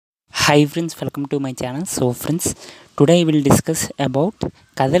Hi friends, welcome to my channel. So friends, today I will discuss about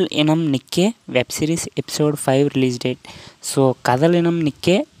Kadhal Enum Nikkah web series episode 5 release date. So Kadhal Enum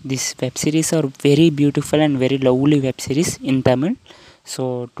Nikkah, this web series are very beautiful and very lovely web series in Tamil.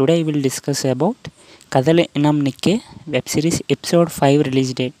 So today I will discuss about Kadhal Enum Nikkah web series episode 5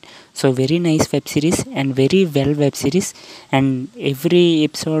 release date. So very nice web series and very well web series, and every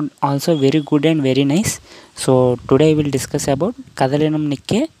episode also very good and very nice. So today I will discuss about Kadhal Enum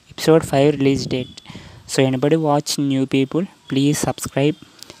Nikkah episode 5 release date. So anybody watch new people, please subscribe,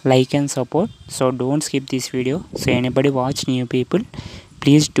 like and support. So don't skip this video. So anybody watch new people,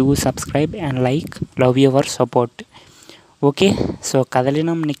 please do subscribe and like, love your support. Okay, so Kadhal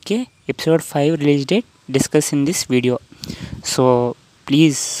Enum Nikkah episode 5 release date discuss in this video. So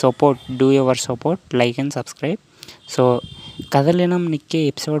please support, do your support, like and subscribe. So Kadhal Enum Nikkah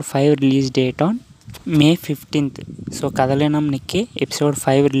episode 5 release date on May 15th. So Kadhal Enum Nikkah episode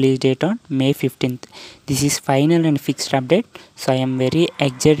 5 release date on May 15th. This is final and fixed update. So I am very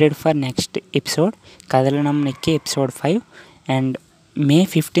excited for next episode Kadhal Enum Nikkah episode 5, and May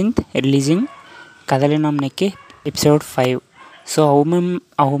 15th releasing Kadhal Enum Nikkah episode 5. So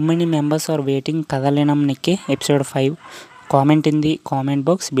how many members are waiting Kadhal Enum Nikkah episode 5? Comment in the comment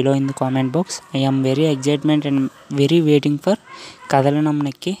box, below in the comment box. I am very excitement and very waiting for Kadhal Enum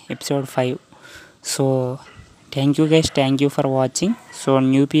Nikkah episode 5. So thank you guys, thank you for watching. So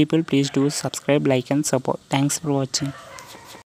new people, please do subscribe, like and support. Thanks for watching.